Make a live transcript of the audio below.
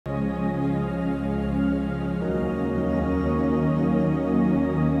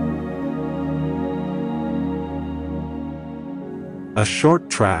A Short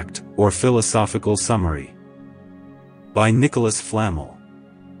Tract, or Philosophical Summary. By Nicolas Flamel.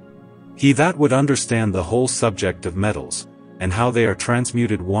 He that would understand the whole subject of metals, and how they are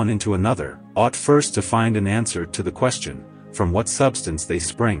transmuted one into another, ought first to find an answer to the question, from what substance they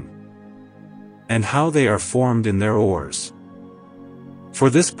spring, and how they are formed in their ores. For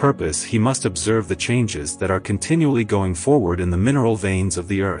this purpose he must observe the changes that are continually going forward in the mineral veins of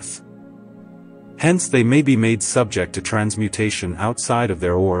the earth. Hence they may be made subject to transmutation outside of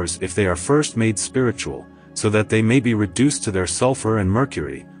their ores if they are first made spiritual, so that they may be reduced to their sulfur and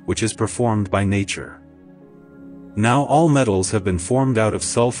mercury, which is performed by nature. Now all metals have been formed out of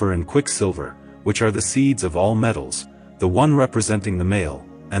sulfur and quicksilver, which are the seeds of all metals, the one representing the male,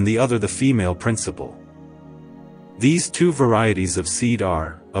 and the other the female principle. These two varieties of seed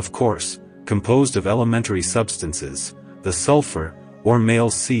are, of course, composed of elementary substances, the sulfur, or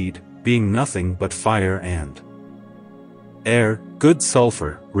male seed, being nothing but fire and air, good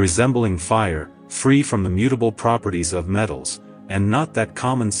sulfur, resembling fire, free from the mutable properties of metals, and not that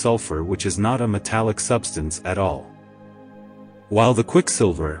common sulfur which is not a metallic substance at all. While the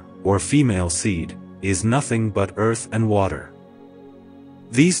quicksilver, or female seed, is nothing but earth and water.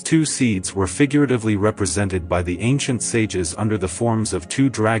 These two seeds were figuratively represented by the ancient sages under the forms of two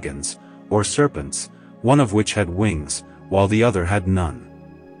dragons, or serpents, one of which had wings, while the other had none.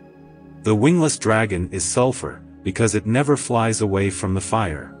 The wingless dragon is sulfur, because it never flies away from the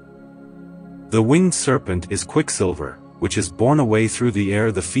fire. The winged serpent is quicksilver, which is borne away through the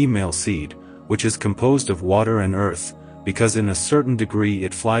air. The female seed, which is composed of water and earth, because in a certain degree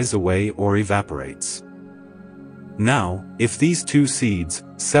it flies away or evaporates. Now, if these two seeds,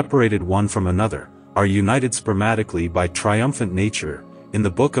 separated one from another, are united spermatically by triumphant nature, in the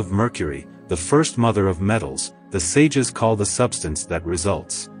Book of Mercury, the first mother of metals, the sages call the substance that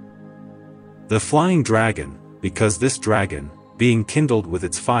results the flying dragon, because this dragon, being kindled with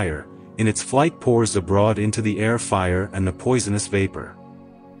its fire, in its flight pours abroad into the air fire and a poisonous vapor.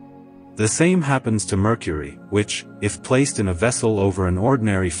 The same happens to mercury, which, if placed in a vessel over an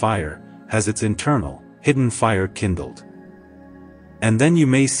ordinary fire, has its internal, hidden fire kindled. And then you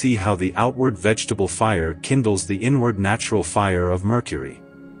may see how the outward vegetable fire kindles the inward natural fire of mercury.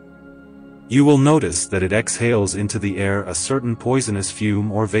 You will notice that it exhales into the air a certain poisonous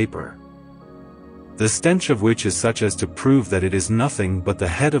fume or vapor, the stench of which is such as to prove that it is nothing but the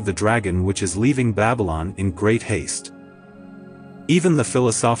head of the dragon which is leaving Babylon in great haste. Even the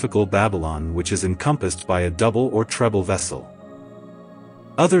philosophical Babylon, which is encompassed by a double or treble vessel.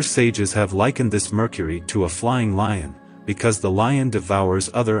 Other sages have likened this mercury to a flying lion, because the lion devours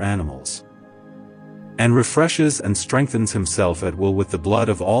other animals, and refreshes and strengthens himself at will with the blood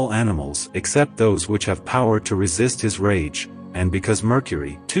of all animals except those which have power to resist his rage, and because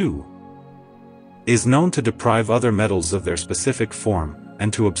mercury, too, is known to deprive other metals of their specific form,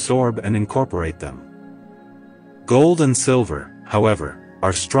 and to absorb and incorporate them. Gold and silver, however,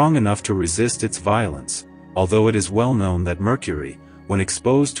 are strong enough to resist its violence, although it is well known that mercury, when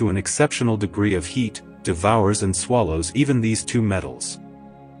exposed to an exceptional degree of heat, devours and swallows even these two metals.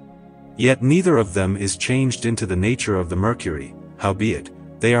 Yet neither of them is changed into the nature of the mercury, howbeit,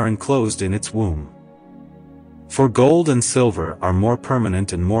 they are enclosed in its womb. For gold and silver are more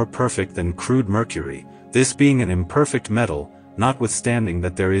permanent and more perfect than crude mercury, this being an imperfect metal, notwithstanding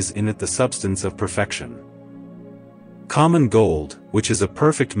that there is in it the substance of perfection. Common gold, which is a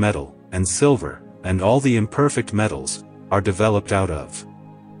perfect metal, and silver, and all the imperfect metals, are developed out of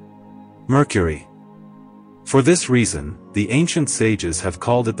mercury. For this reason, the ancient sages have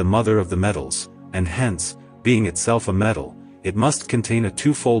called it the mother of the metals, and hence, being itself a metal, it must contain a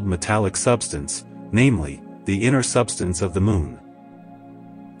twofold metallic substance, namely, the inner substance of the moon,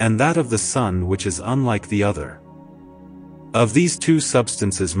 and that of the sun, which is unlike the other. Of these two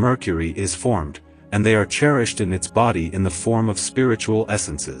substances mercury is formed, and they are cherished in its body in the form of spiritual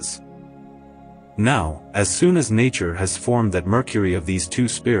essences. Now, as soon as nature has formed that mercury of these two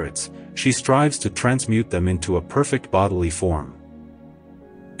spirits, she strives to transmute them into a perfect bodily form.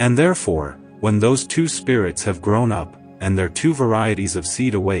 And therefore, when those two spirits have grown up, and their two varieties of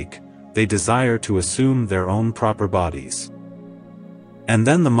seed awake, they desire to assume their own proper bodies. And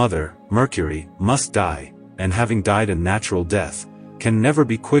then the mother, Mercury, must die, and having died a natural death, can never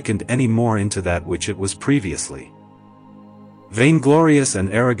be quickened any more into that which it was previously. Vainglorious and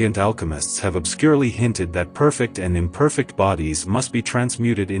arrogant alchemists have obscurely hinted that perfect and imperfect bodies must be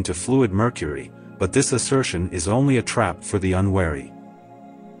transmuted into fluid mercury, but this assertion is only a trap for the unwary.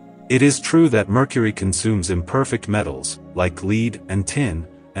 It is true that mercury consumes imperfect metals, like lead and tin,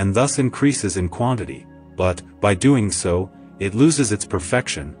 and thus increases in quantity, but, by doing so, it loses its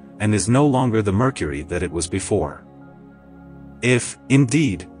perfection, and is no longer the mercury that it was before. If,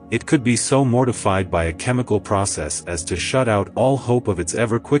 indeed, it could be so mortified by a chemical process as to shut out all hope of its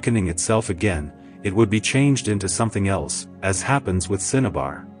ever quickening itself again, it would be changed into something else, as happens with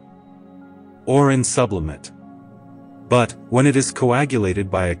cinnabar, or in sublimate. But, when it is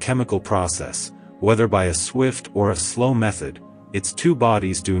coagulated by a chemical process, whether by a swift or a slow method, its two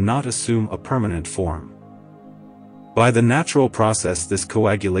bodies do not assume a permanent form. By the natural process this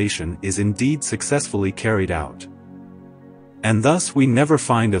coagulation is indeed successfully carried out. And thus we never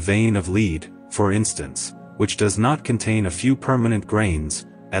find a vein of lead, for instance, which does not contain a few permanent grains,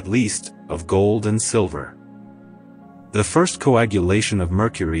 at least, of gold and silver. The first coagulation of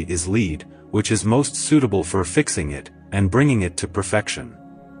mercury is lead, which is most suitable for fixing it, and bringing it to perfection.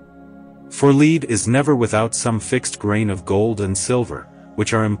 For lead is never without some fixed grain of gold and silver,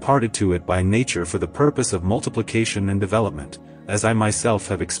 which are imparted to it by nature for the purpose of multiplication and development, as I myself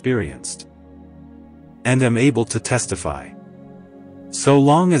have experienced, and am able to testify. So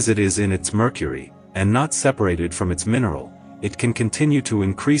long as it is in its mercury, and not separated from its mineral, it can continue to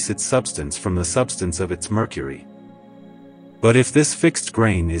increase its substance from the substance of its mercury. But if this fixed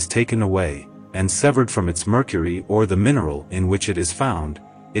grain is taken away, and severed from its mercury or the mineral in which it is found,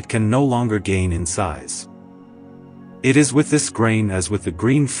 it can no longer gain in size. It is with this grain as with the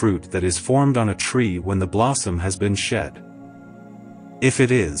green fruit that is formed on a tree when the blossom has been shed. If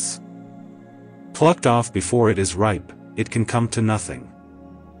it is plucked off before it is ripe, it can come to nothing.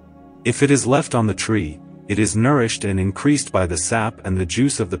 If it is left on the tree, it is nourished and increased by the sap and the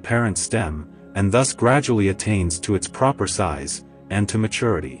juice of the parent stem, and thus gradually attains to its proper size, and to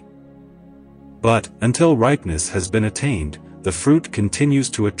maturity. But, until ripeness has been attained, the fruit continues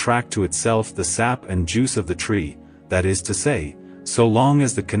to attract to itself the sap and juice of the tree, that is to say, so long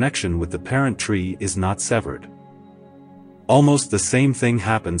as the connection with the parent tree is not severed. Almost the same thing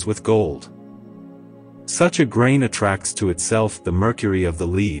happens with gold. Such a grain attracts to itself the mercury of the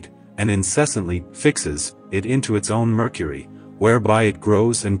lead, and incessantly fixes it into its own mercury, whereby it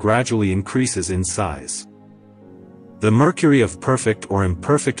grows and gradually increases in size. The mercury of perfect or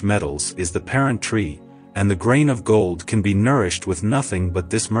imperfect metals is the parent tree, and the grain of gold can be nourished with nothing but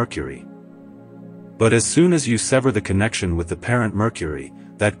this mercury. But as soon as you sever the connection with the parent mercury,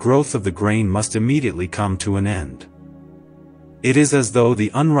 that growth of the grain must immediately come to an end. It is as though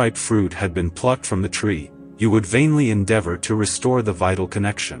the unripe fruit had been plucked from the tree. You would vainly endeavor to restore the vital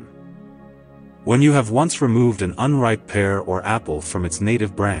connection. When you have once removed an unripe pear or apple from its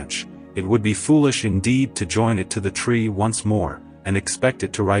native branch, it would be foolish indeed to join it to the tree once more, and expect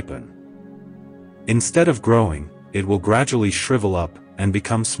it to ripen. Instead of growing, it will gradually shrivel up, and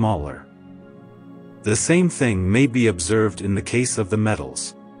become smaller. The same thing may be observed in the case of the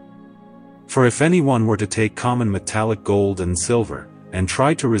metals. For if anyone were to take common metallic gold and silver, and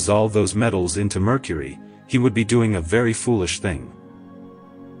try to resolve those metals into mercury, he would be doing a very foolish thing.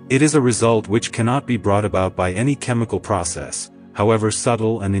 It is a result which cannot be brought about by any chemical process, however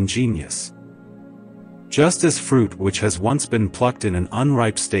subtle and ingenious. Just as fruit which has once been plucked in an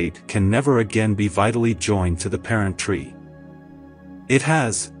unripe state can never again be vitally joined to the parent tree. It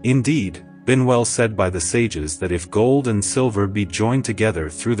has, indeed, been well said by the sages that if gold and silver be joined together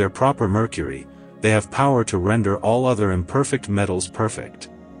through their proper mercury, they have power to render all other imperfect metals perfect.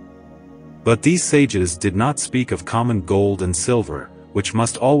 But these sages did not speak of common gold and silver, which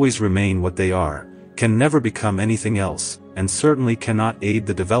must always remain what they are, can never become anything else, and certainly cannot aid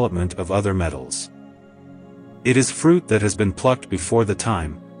the development of other metals. It is fruit that has been plucked before the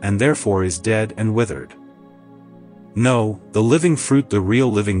time, and therefore is dead and withered. No, the living fruit, the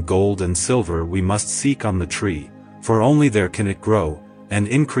real living gold and silver we must seek on the tree, for only there can it grow, and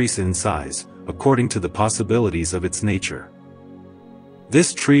increase in size, according to the possibilities of its nature.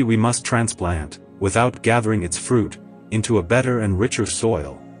 This tree we must transplant, without gathering its fruit, into a better and richer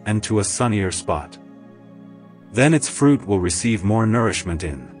soil, and to a sunnier spot. Then its fruit will receive more nourishment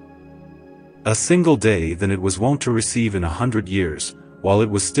in a single day than it was wont to receive in 100 years, while it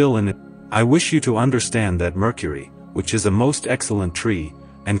was still in it. I wish you to understand that mercury, which is a most excellent tree,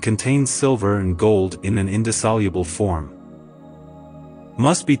 and contains silver and gold in an indissoluble form,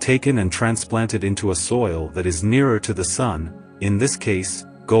 must be taken and transplanted into a soil that is nearer to the sun, in this case,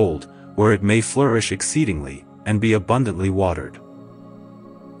 gold, where it may flourish exceedingly, and be abundantly watered.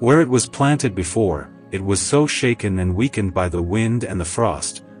 Where it was planted before, it was so shaken and weakened by the wind and the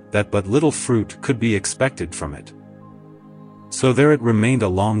frost, that but little fruit could be expected from it. So there it remained a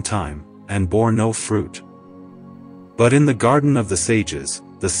long time, and bore no fruit. But in the garden of the sages,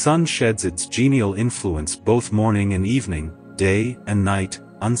 the sun sheds its genial influence both morning and evening, day and night,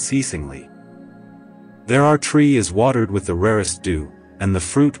 unceasingly. There our tree is watered with the rarest dew, and the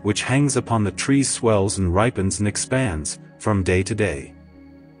fruit which hangs upon the tree swells and ripens and expands, from day to day.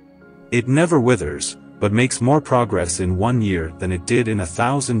 It never withers, but makes more progress in 1 year than it did in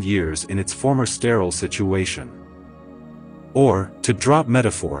 1,000 years in its former sterile situation. Or, to drop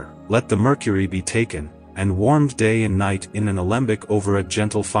metaphor, let the mercury be taken, and warmed day and night in an alembic over a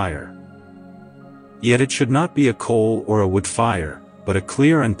gentle fire. Yet it should not be a coal or a wood fire, but a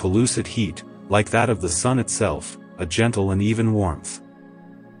clear and pellucid heat, like that of the sun itself, a gentle and even warmth.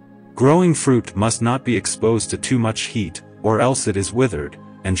 Growing fruit must not be exposed to too much heat, or else it is withered,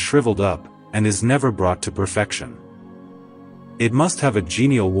 and shriveled up, and is never brought to perfection. It must have a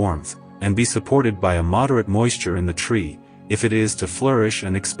genial warmth, and be supported by a moderate moisture in the tree, if it is to flourish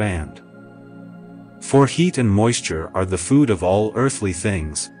and expand. For heat and moisture are the food of all earthly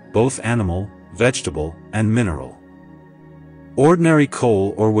things, both animal, vegetable, and mineral. Ordinary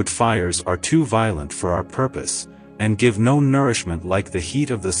coal or wood fires are too violent for our purpose, and give no nourishment like the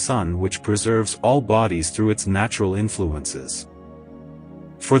heat of the sun, which preserves all bodies through its natural influences.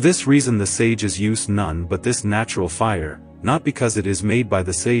 For this reason the sages use none but this natural fire, not because it is made by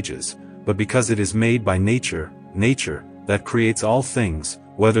the sages, but because it is made by nature, that creates all things,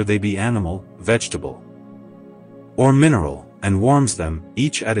 whether they be animal, vegetable, or mineral, and warms them,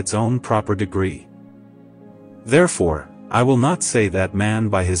 each at its own proper degree. Therefore, I will not say that man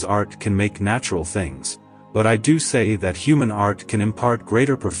by his art can make natural things, but I do say that human art can impart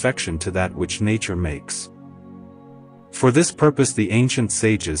greater perfection to that which nature makes. For this purpose the ancient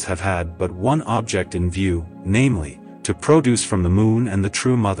sages have had but one object in view, namely, to produce from the moon and the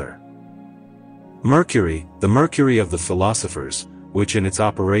true mother. Mercury, the mercury of the philosophers, which in its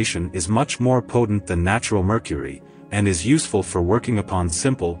operation is much more potent than natural mercury, and is useful for working upon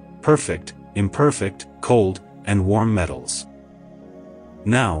simple, perfect, imperfect, cold, and warm metals.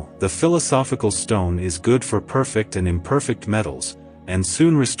 Now, the philosophical stone is good for perfect and imperfect metals, and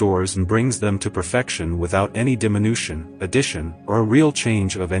soon restores and brings them to perfection without any diminution, addition, or real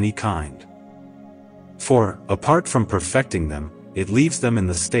change of any kind. For, apart from perfecting them, it leaves them in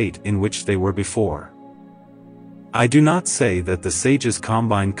the state in which they were before. I do not say that the sages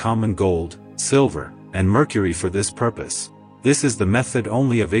combine common gold, silver, and mercury for this purpose. This is the method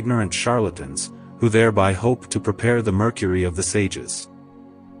only of ignorant charlatans, who thereby hope to prepare the mercury of the sages.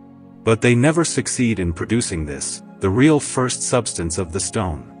 But they never succeed in producing this, the real first substance of the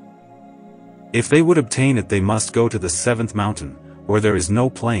stone. If they would obtain it they must go to the 7th mountain, where there is no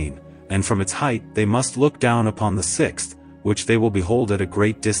plain, and from its height they must look down upon the 6th, which they will behold at a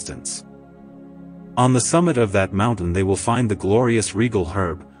great distance. On the summit of that mountain they will find the glorious regal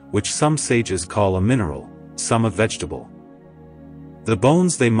herb, which some sages call a mineral, some a vegetable. The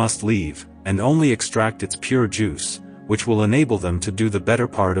bones they must leave, and only extract its pure juice, which will enable them to do the better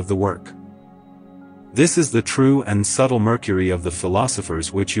part of the work. This is the true and subtle mercury of the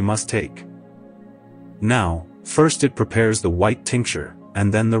philosophers which you must take. Now, first it prepares the white tincture,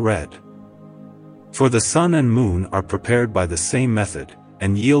 and then the red. For the sun and moon are prepared by the same method,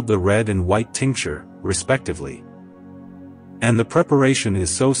 and yield the red and white tincture, respectively. And the preparation is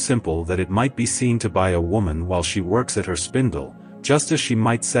so simple that it might be seen to by a woman while she works at her spindle, just as she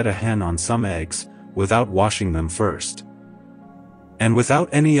might set a hen on some eggs, without washing them first. And without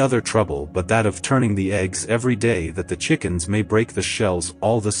any other trouble but that of turning the eggs every day, that the chickens may break the shells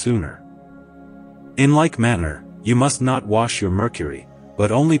all the sooner. In like manner, you must not wash your mercury,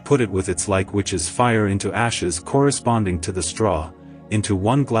 but only put it with its like, which is fire, into ashes corresponding to the straw, into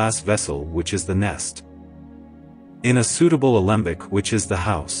one glass vessel, which is the nest, in a suitable alembic, which is the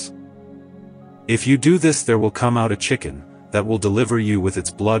house. If you do this there will come out a chicken, that will deliver you with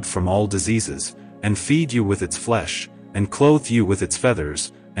its blood from all diseases, and feed you with its flesh, and clothe you with its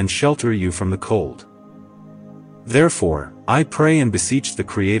feathers, and shelter you from the cold. Therefore, I pray and beseech the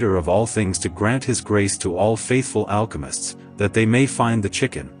Creator of all things to grant His grace to all faithful alchemists, that they may find the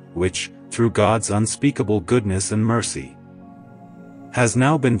chicken, which, through God's unspeakable goodness and mercy, has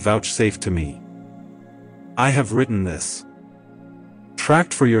now been vouchsafed to me. I have written this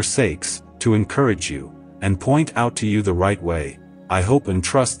tract for your sakes, to encourage you, and point out to you the right way. I hope and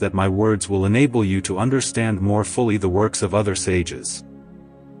trust that my words will enable you to understand more fully the works of other sages.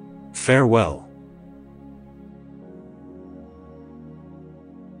 Farewell.